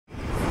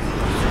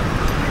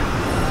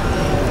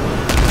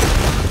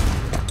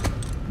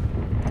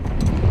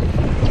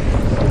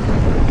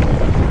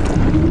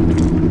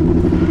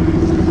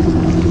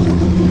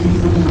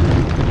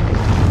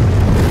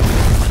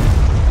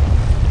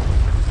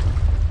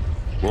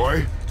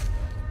Boy?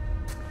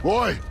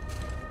 Boy!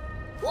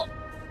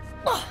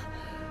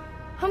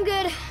 I'm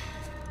good. I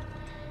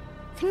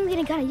think I'm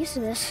getting kind of used to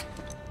this.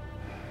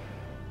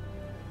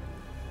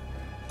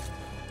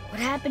 What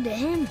happened to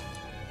him?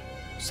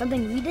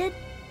 Something we did?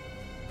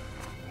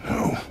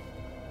 No.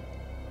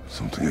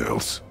 Something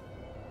else.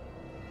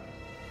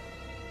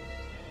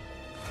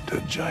 A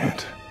dead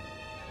giant.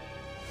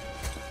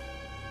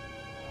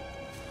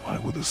 Why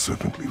would the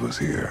serpent leave us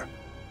here?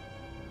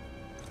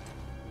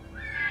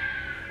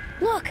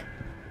 Look!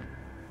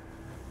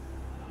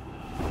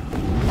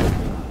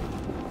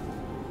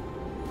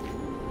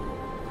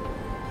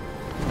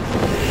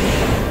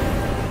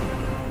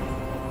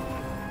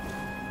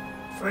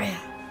 Freya.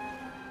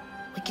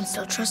 We can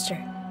still trust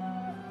her,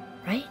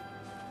 right?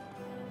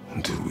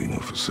 Until we know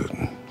for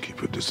certain, keep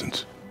her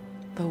distance.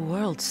 The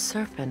world's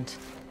serpent.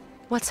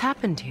 What's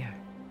happened here?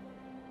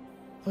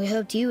 We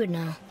hoped you would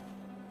know.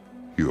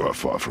 You are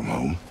far from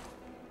home.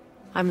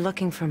 I'm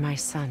looking for my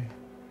son.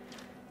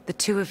 The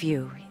two of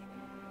you.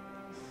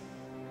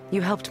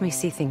 You helped me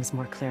see things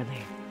more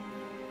clearly.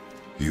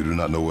 You do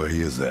not know where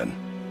he is then?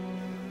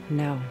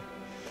 No.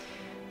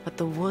 But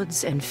the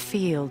woods and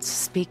fields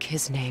speak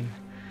his name.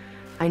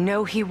 I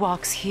know he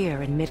walks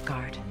here in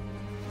Midgard.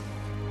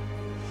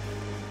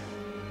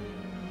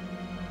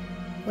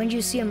 When did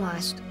you see him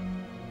last?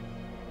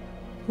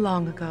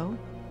 Long ago.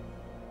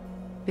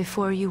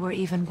 Before you were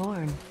even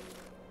born.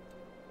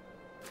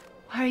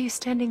 Why are you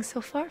standing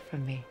so far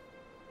from me?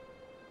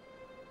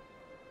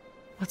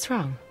 What's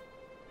wrong?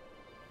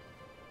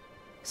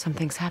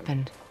 Something's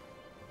happened.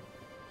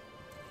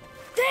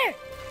 There!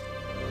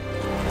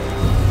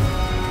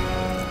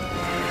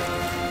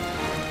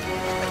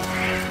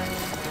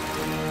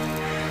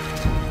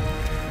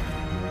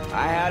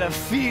 I had a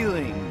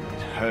feeling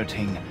that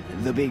hurting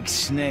the big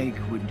snake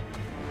would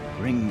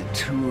bring the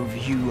two of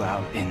you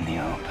out in the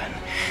open.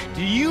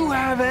 Do you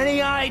have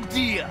any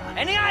idea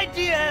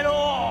at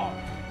all,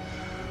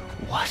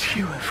 what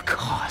you have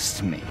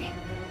cost me?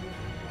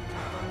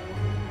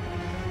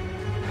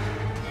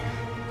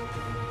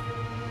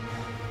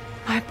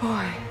 My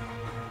boy.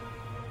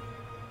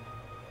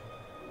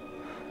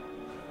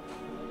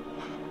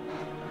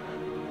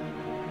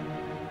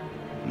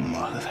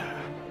 Mother.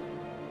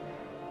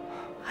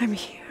 I'm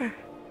here.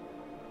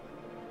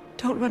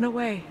 Don't run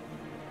away.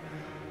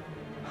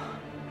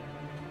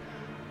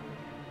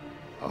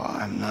 Oh,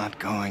 I'm not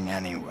going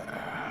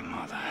anywhere,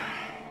 Mother.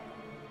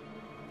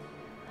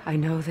 I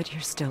know that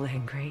you're still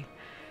angry.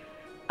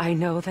 I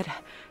know that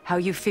how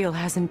you feel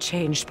hasn't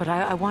changed, but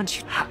I want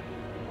you...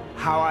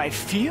 How I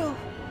feel?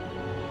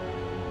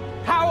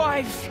 How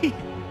I feel?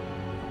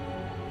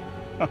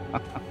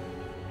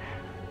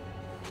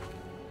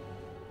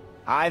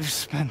 I've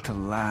spent the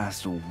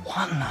last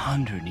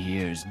 100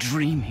 years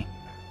dreaming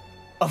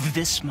of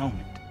this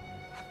moment.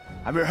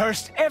 I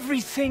rehearsed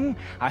everything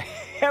I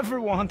ever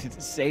wanted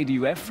to say to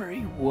you,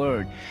 every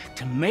word,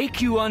 to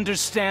make you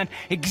understand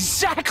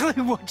exactly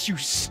what you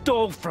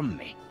stole from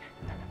me.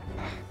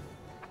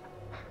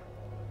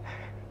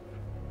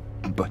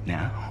 But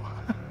now,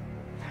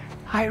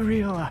 I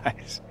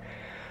realize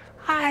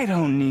I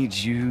don't need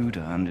you to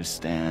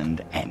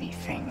understand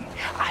anything.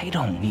 I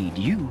don't need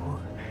you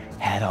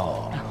at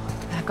all. No,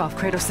 back off,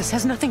 Kratos. This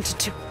has nothing to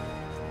do...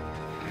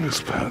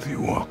 This path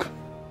you walk.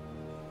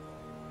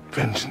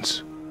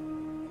 Vengeance.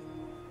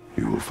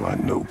 You will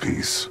find no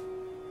peace.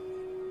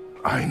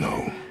 I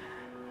know.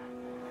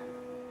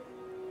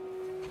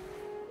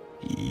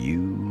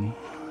 You...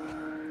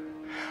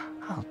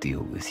 I'll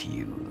deal with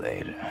you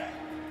later.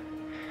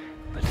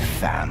 But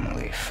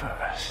family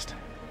first.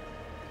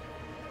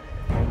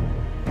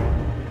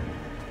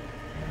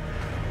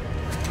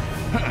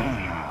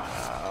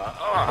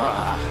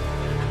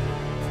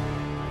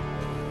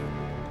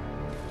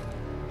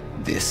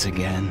 This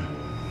again?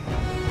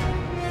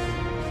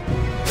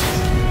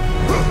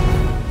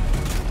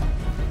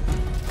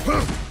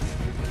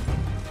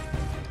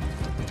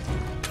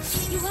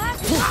 You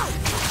have to go!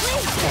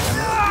 Please!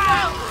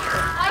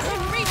 I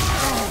can reach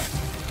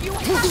you! You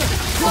have to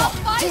stop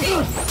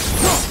fighting!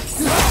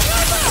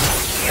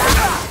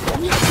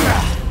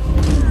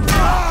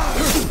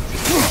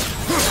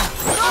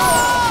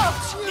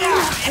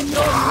 And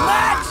your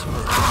match!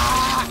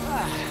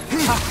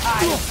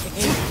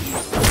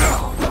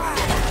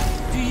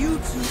 Do you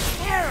two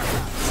care?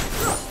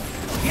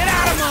 Get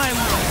out of my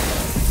way!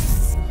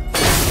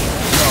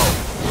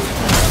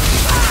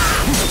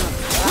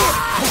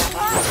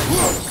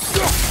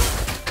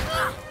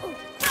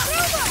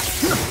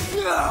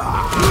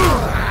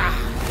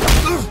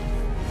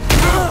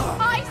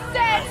 I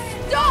said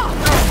stop!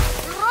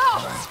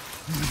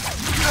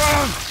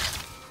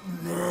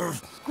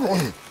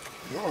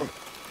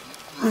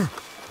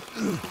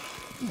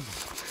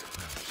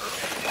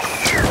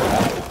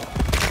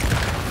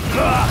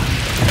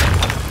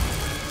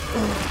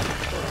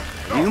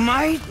 You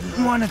might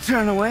want to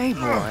turn away,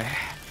 boy.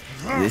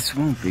 This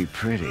won't be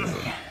pretty.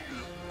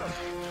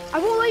 I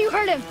won't let you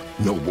hurt him!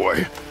 No,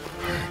 boy.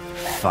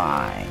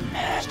 Fine.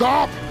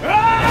 Stop!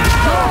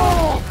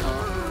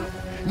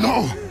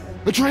 No!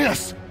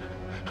 Atreus!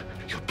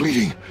 You'll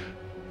bleeding.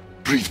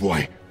 Breathe,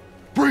 boy.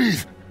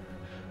 Breathe!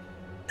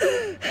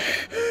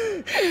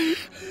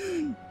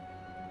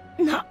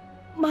 Not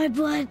my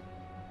blood.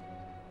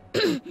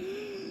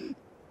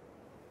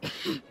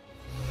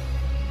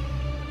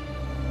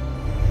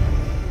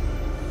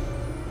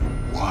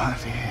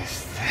 What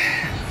is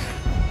that?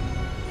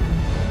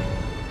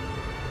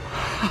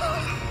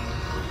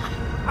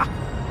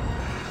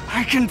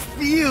 I can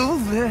feel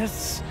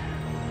this.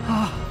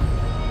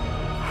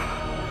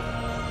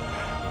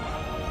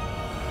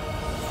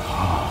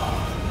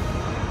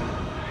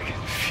 I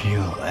can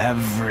feel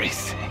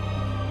everything.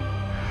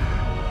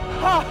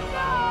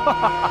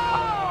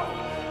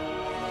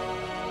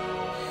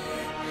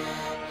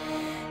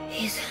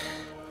 He's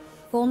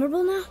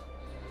vulnerable now?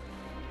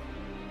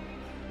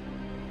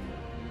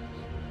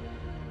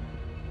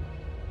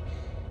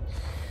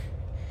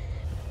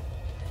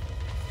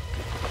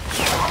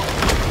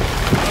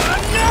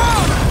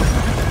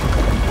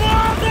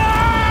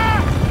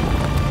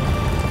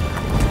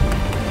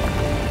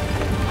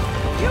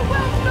 You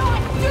will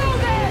not do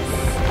this!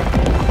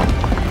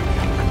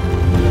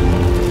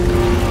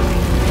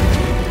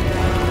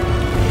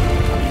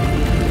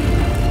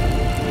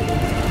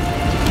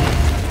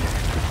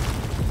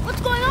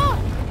 What's going on?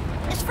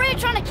 Is Freya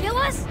trying to kill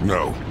us?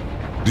 No.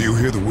 Do you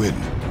hear the wind?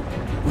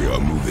 We are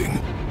moving.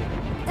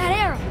 That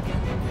arrow.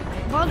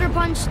 Baldur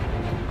punched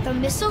the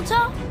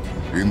mistletoe?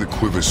 In the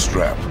quiver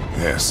strap,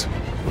 yes.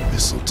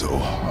 Mistletoe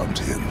harmed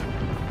him.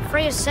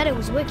 Freya said it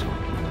was wicked.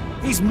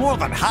 He's more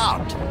than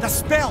harmed. The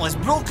spell is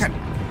broken.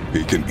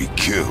 He can be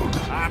killed.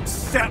 I'm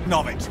certain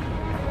of it.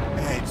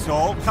 It's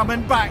all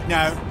coming back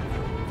now.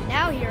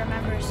 Now he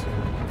remembers.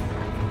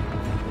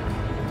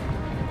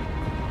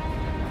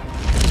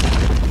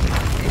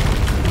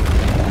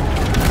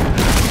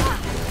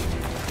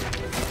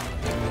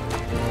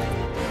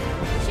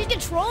 She's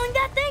controlling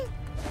that thing?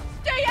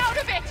 Stay out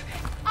of it!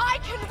 I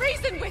can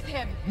reason with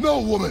him! No,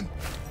 woman!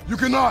 You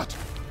cannot!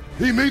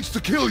 He means to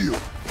kill you!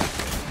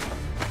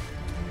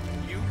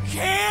 You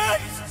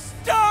can't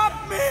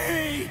stop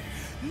me!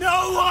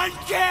 No one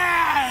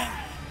can!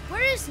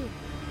 Where is he?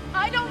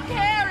 I don't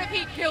care if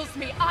he kills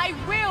me. I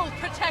will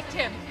protect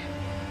him.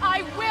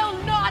 I will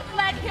not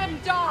let him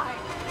die.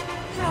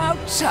 How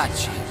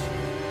touching.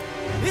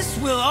 This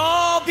will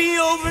all be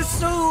over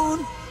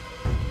soon.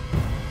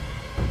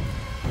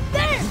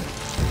 There!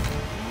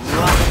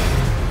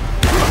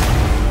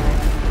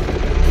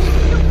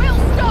 You will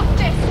stop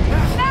this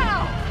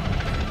now.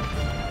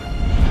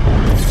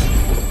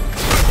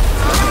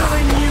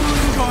 Knowing you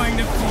is going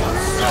to feel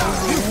so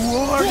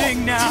rewarding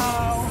now.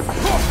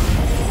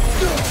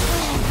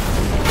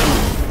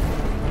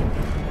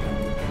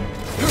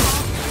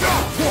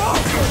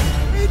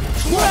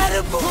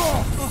 Incredible!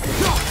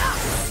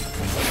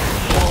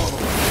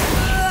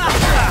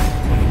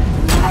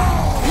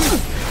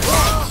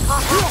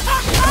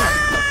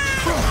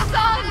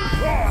 Son,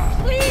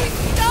 please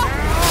stop.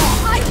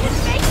 I can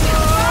make you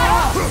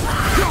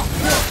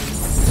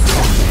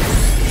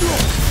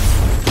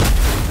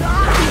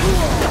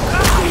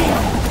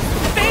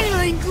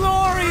Feeling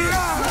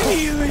glorious!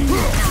 Feeling...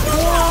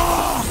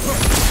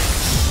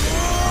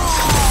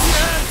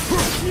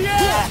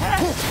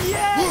 Yes!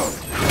 Yes!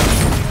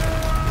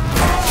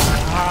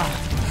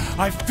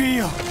 I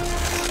feel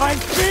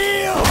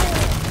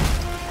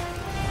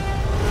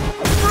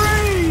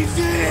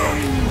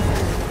freezing!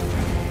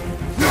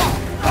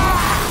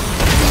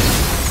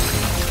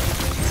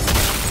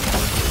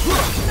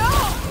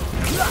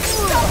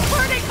 Stop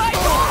hurting my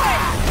boy!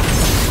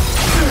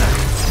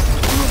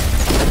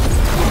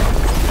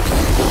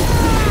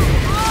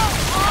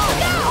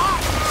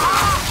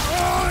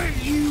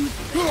 You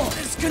think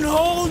this can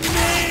hold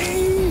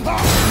me?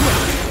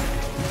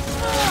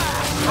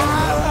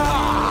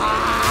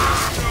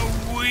 The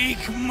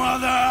weak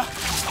mother!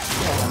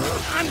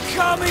 I'm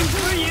coming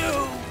for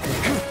you!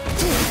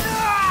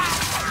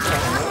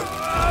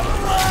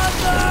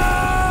 Mother!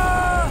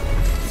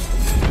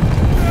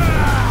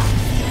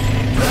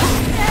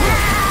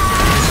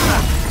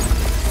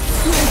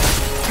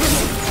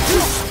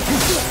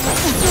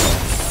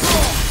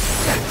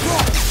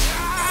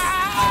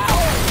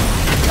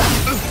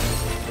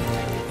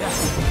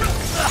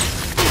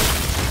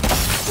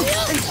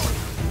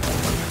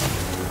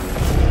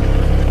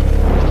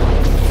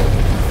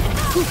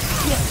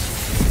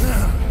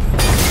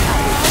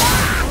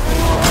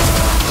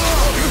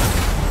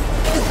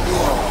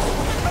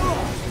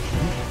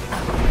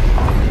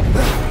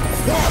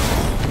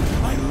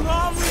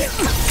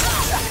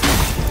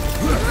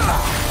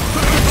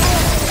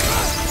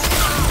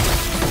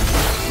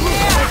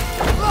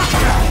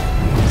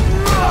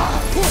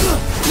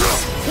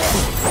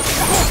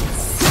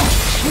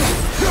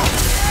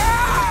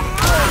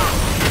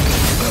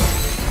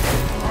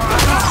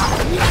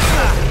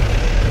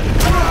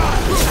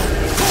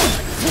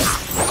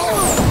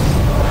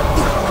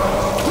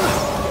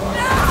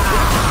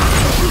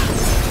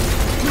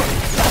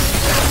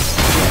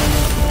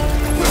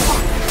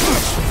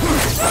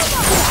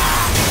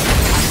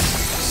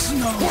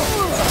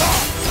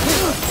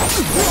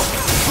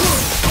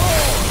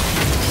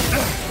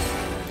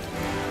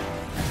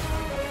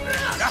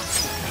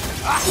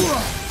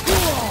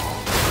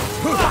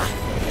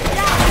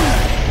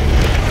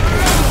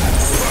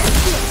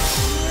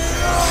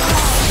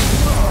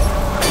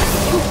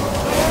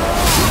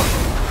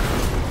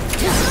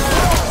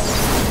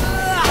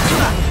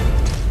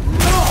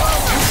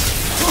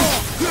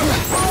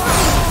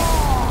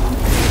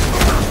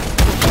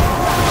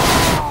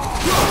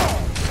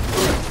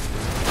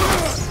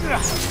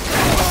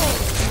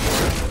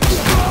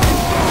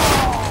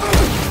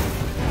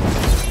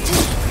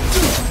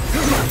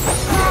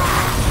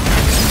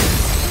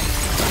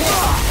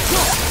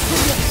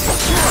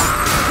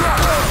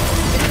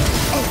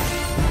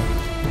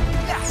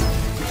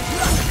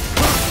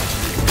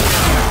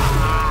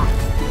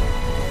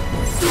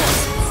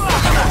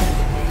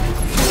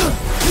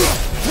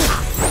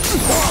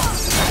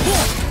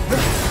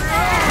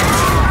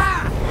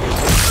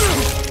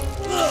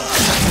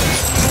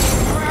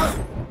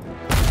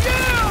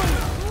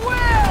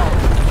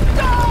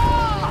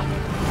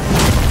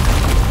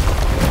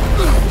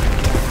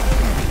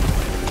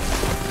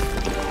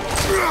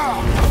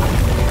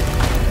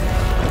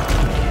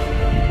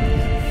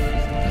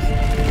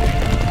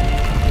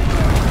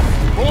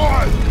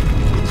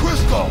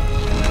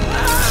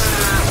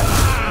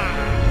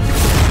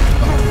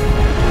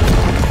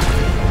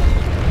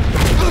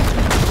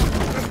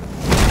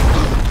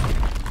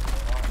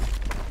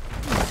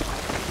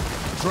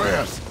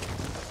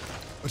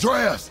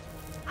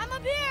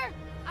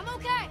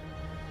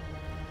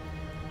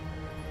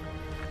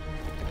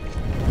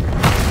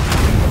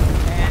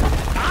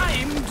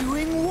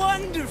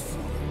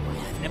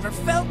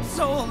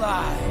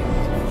 Stop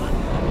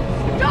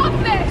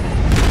this!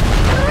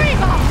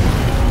 Reba!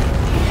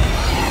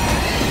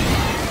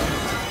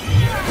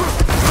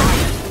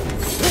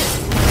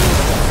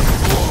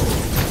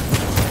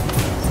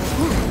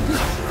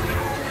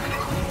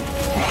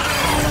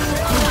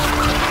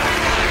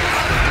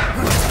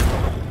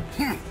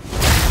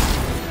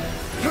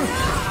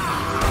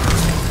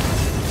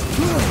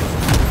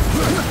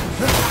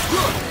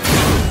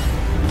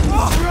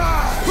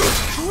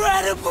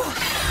 Incredible!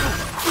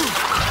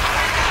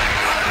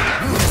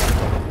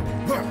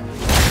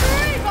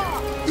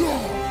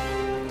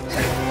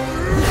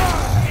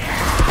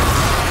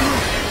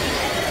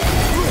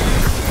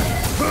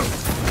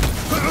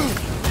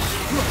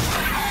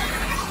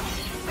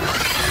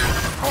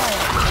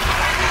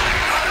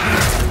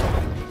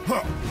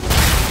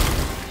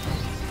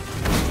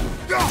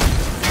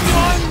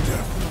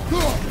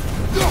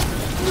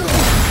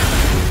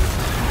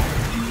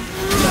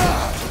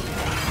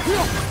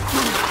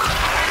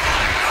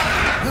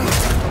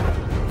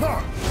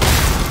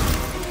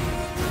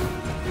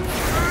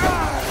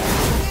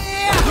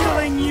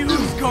 Killing you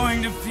is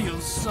going to feel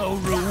so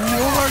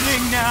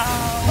rewarding now.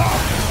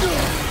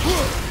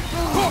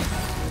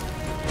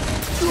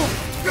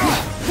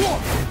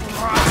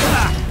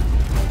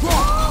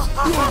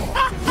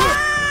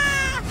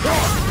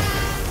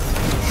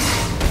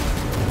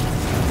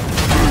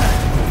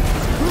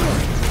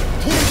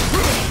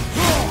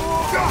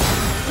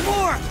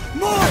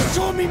 More!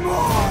 Show me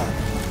more!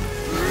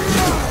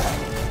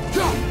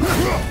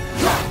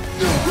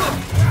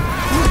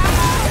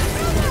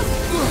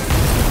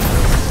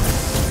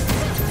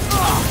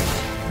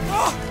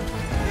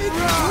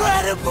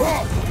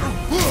 Incredible!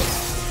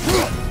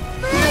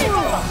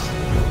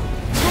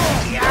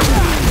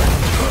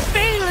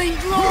 Feeling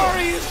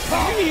glorious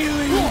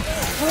feeling!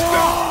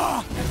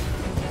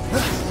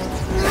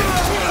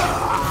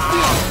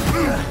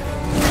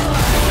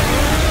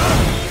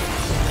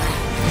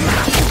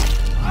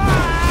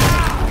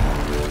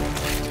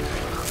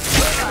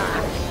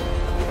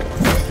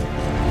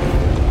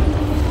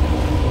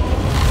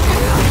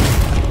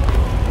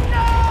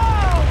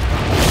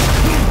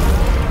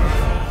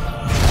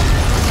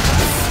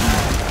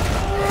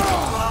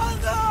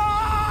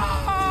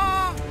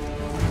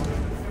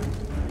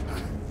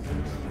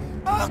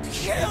 I'll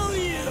kill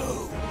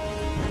you!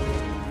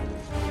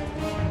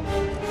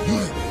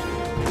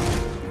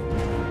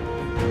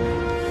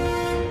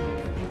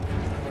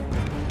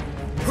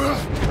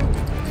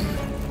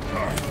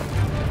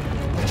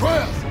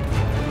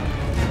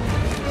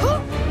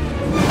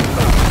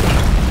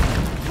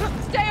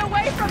 Stay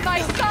away from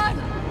my son!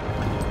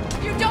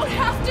 You don't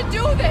have to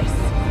do this!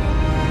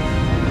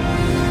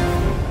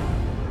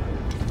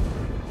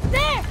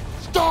 There!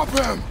 Stop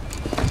him!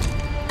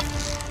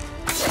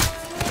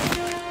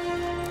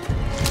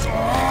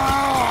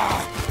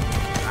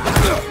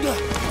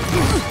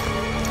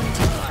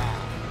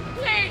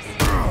 Please!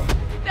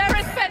 There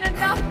has been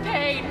enough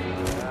pain!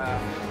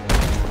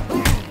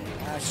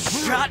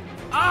 Shut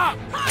up!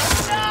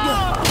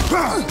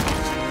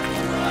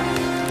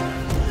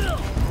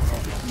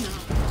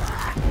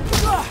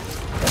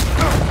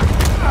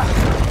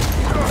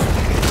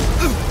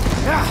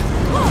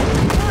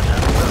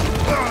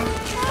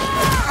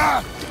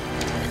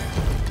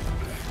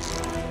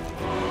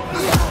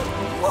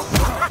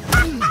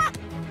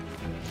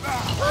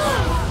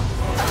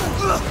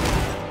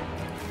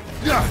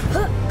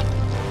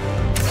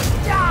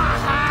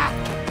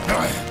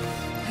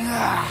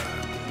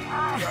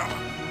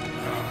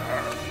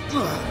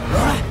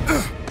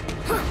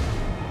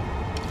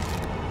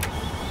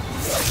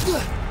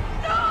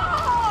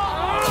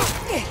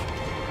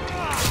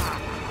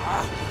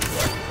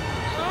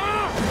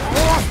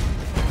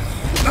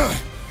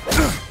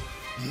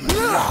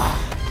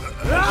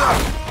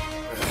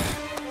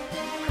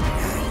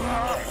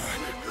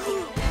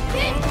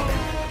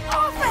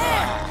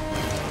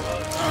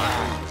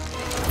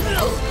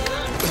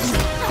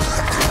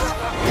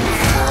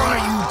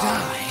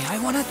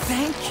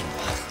 Thank you,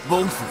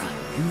 both of you.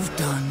 You've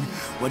done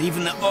what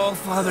even the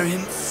All-Father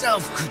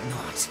himself could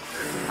not.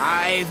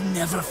 I've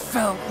never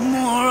felt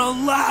more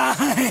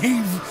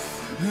alive.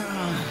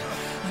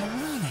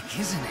 Ironic,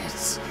 isn't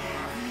it?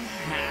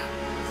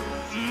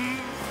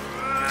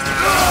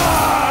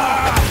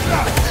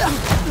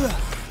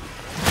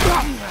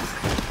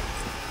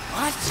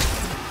 What?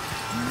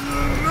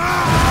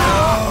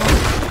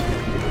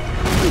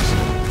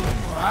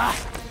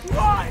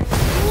 Why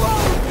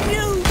won't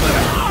you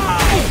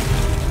die?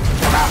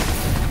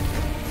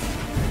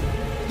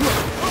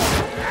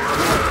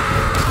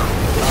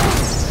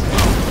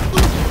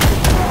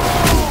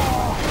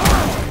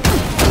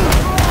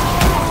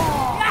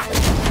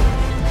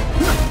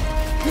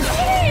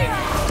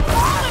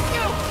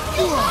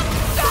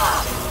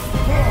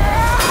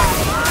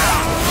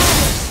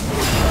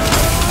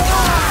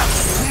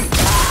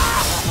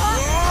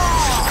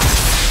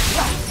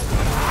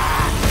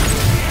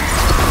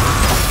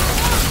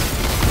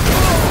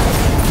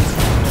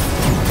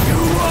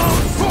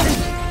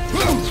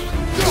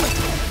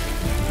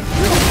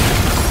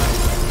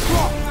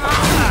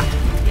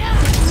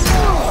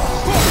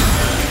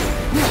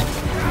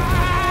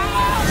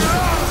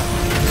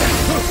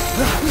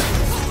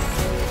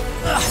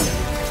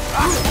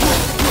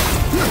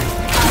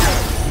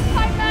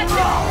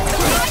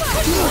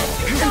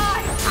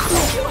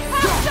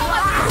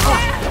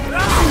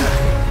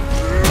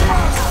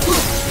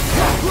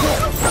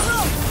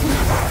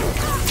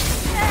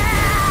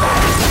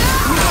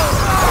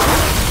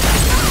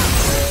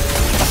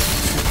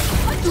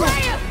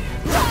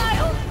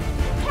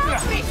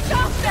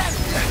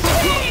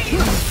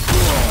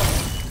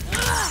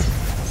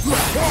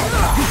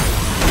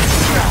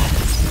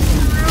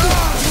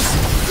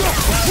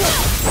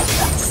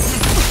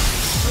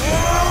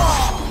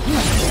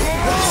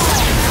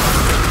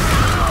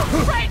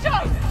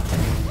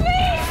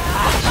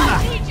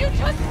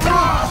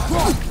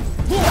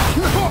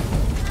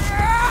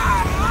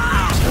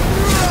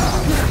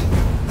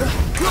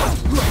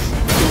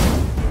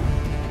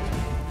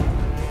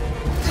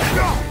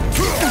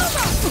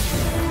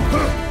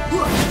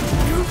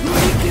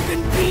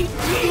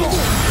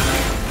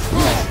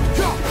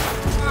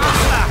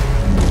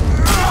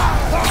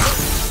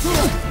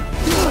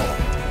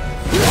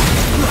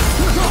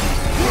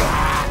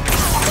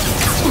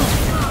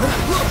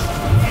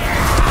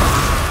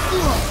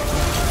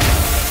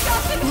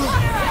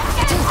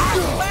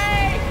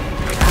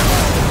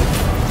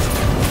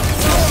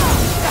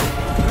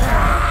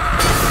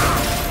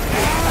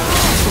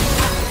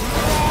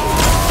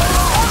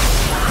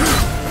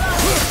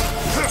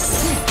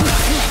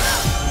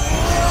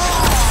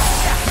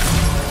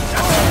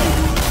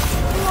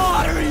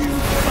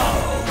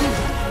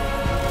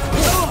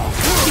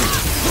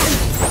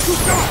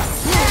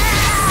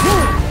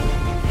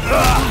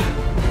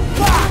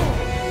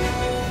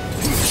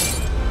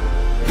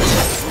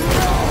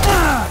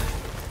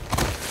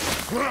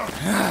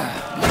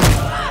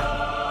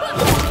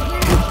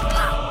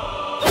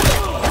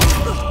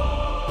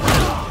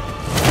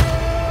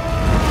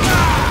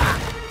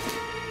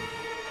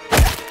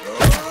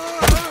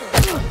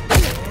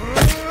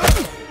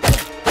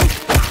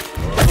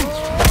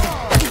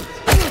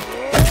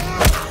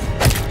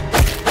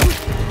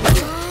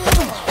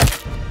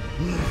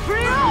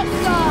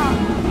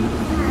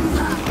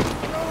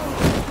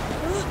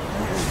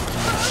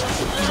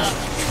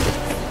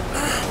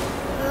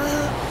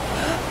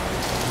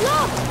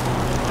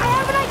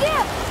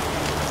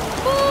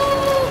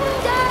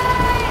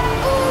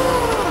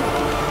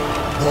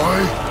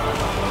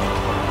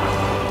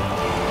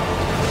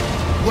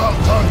 Well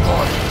done,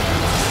 boy.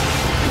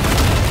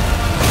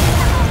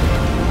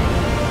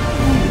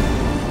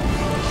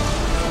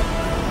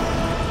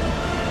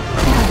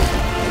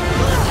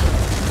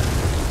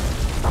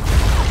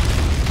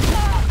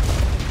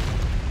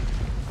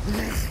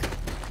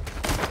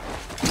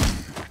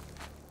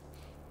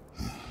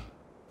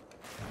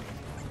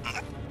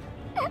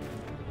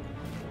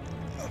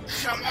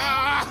 Come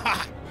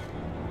on!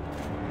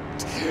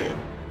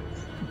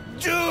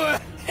 Do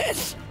it!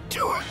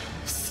 Do it!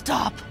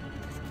 Stop.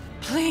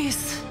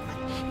 Please.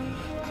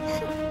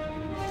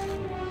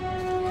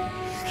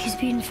 He's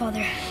beaten,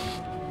 Father.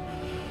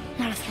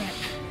 Not a threat.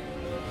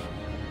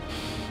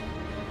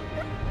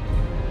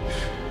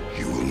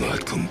 You will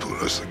not come for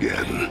us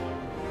again.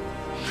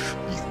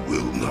 You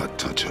will not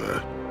touch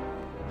her.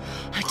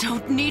 I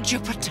don't need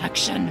your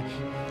protection.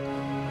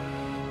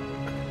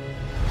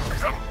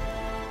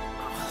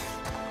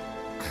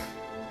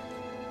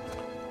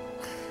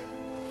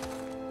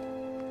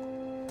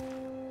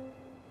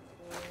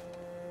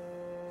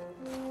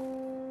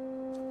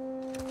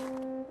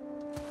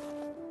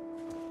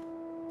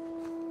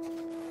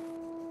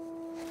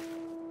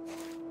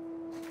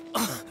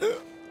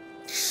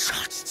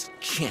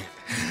 Can't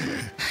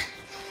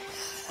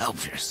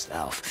help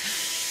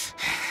yourself,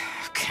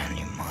 can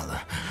you,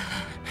 Mother?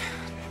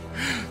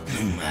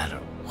 No matter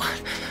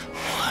what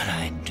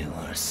I do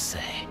or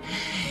say,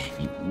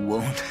 you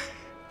won't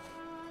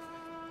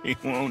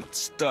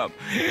stop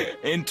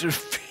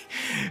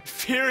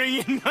interfering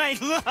in my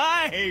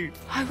life.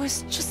 I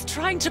was just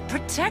trying to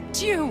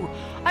protect you.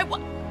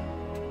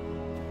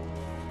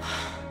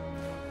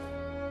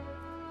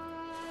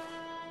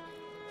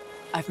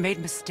 I've made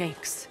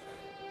mistakes.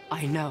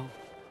 I know.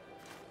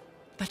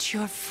 But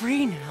you're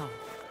free now.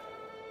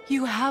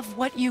 You have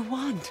what you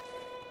want.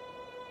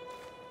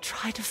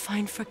 Try to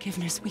find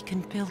forgiveness. We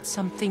can build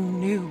something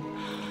new.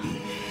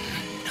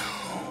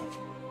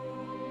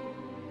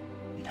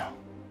 No.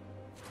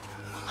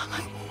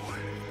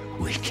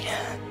 We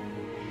can't.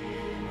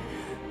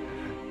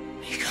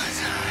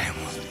 Because I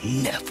will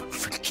never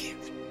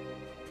forgive you.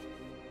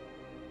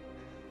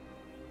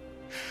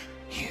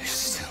 You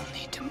still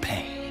need to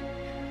pay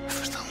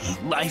for the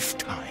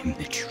lifetime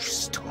that you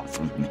stole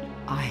from me.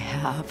 I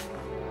have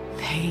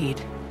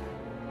paid.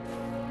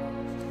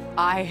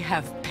 I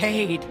have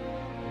paid.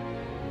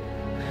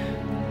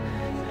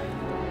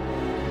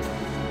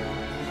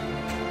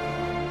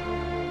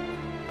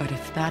 But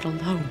if that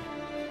alone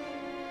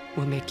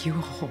will make you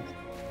whole,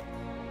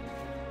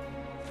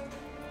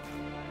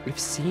 if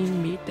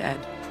seeing me dead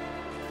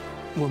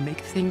will make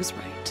things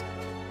right,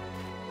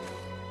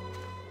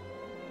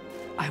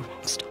 I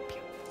won't stop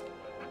you.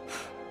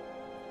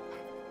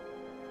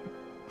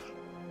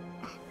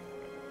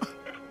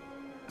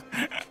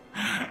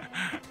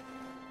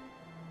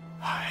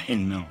 I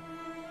know.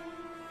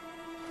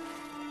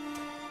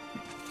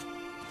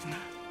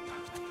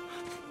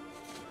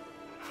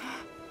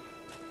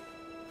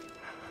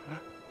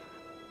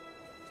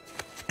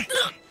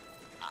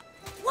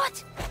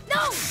 What? No,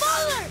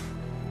 Father!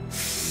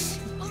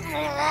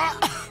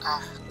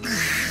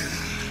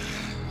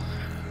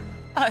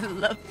 I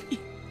love you.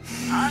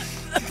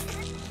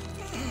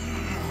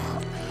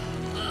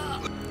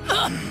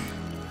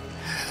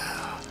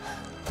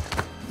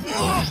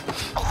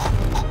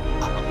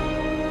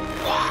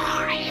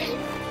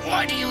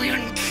 Why do you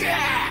even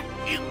care?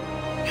 You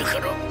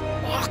could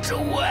have walked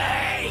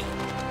away.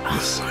 The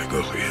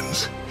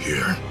Cygolians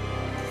here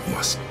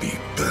must be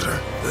better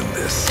than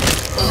this.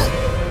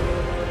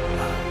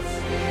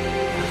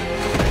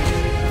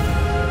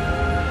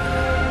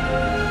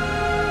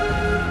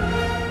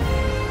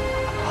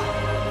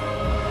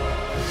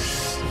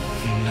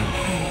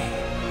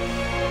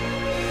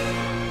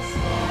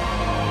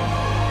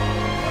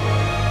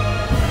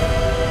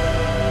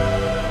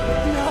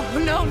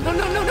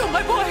 No,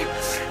 my boy!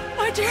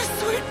 My dear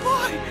sweet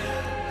boy!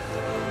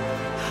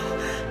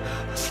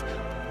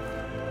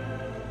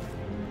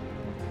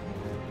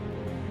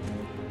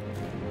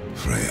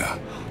 Freya.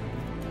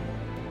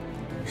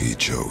 He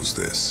chose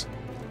this.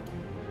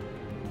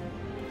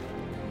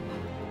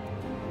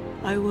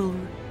 I will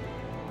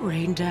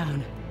rain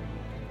down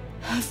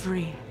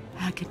every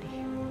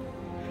agony,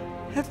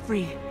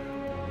 every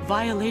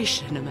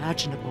violation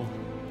imaginable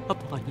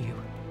upon you.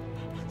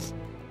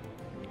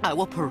 I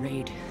will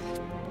parade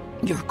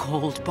your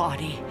cold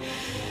body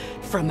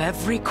from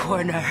every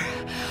corner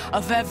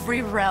of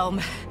every realm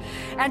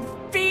and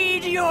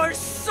feed your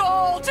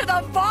soul to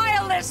the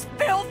vilest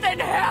filth in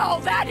hell.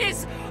 That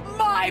is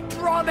my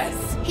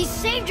promise. He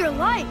saved your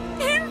life.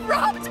 He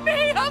robbed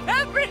me of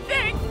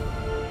everything.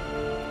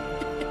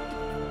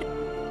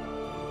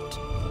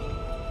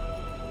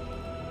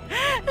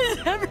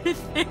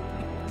 Everything.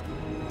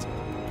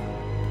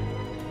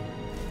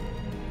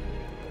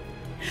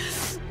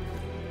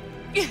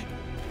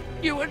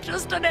 You were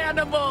just an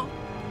animal.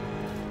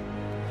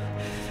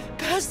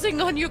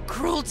 Passing on your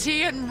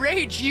cruelty and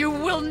rage, you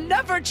will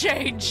never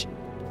change.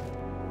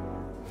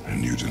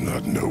 And you do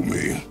not know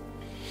me.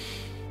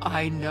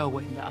 I know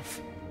enough.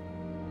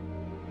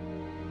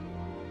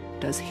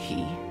 Does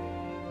he?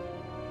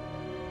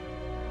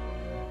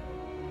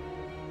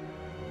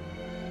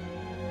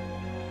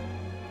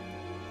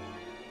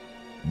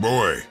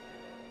 Boy!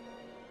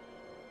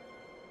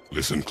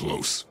 Listen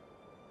close.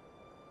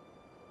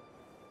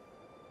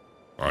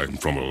 I'm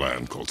from a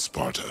land called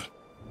Sparta.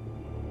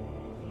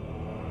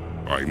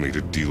 I made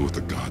a deal with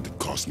the god that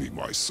cost me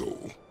my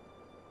soul.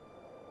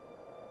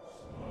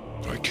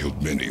 I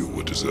killed many who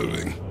were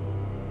deserving.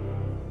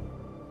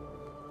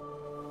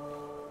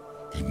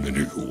 And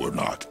many who were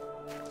not.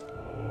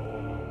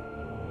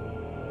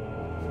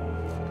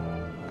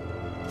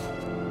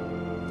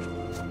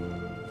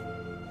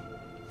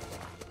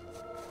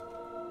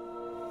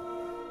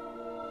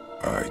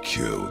 I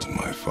killed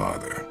my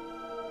father.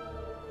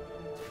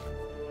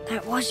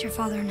 That was your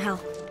father in hell.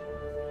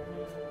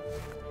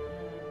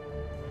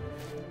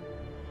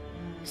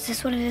 Is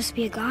this what it is to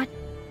be a god?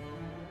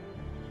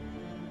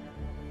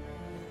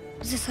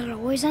 Is this how it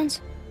always ends?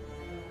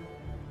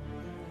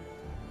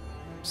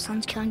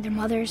 Sons killing their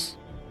mothers?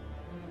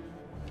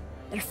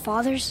 Their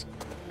fathers?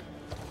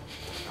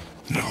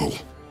 No.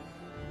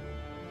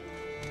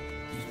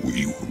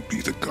 We will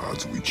be the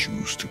gods we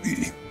choose to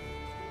be.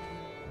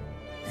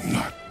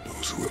 Not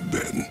those who have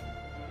been.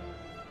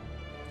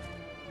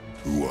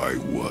 Who I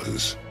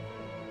was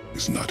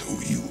is not who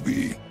you'll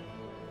be.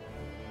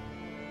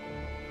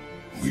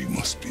 We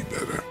must be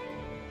better.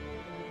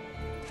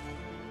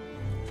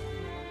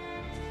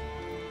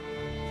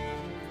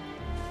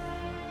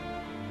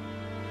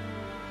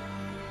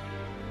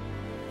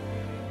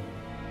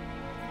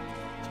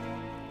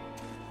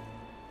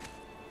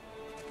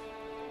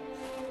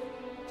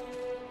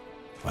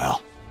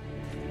 Well,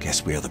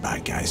 guess we're the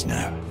bad guys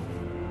now.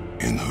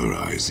 In her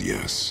eyes,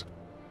 yes.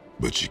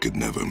 But she could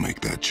never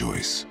make that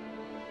choice.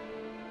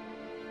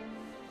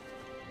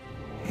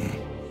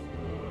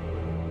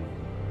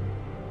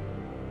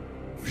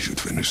 We should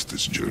finish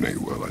this journey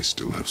while I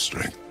still have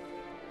strength.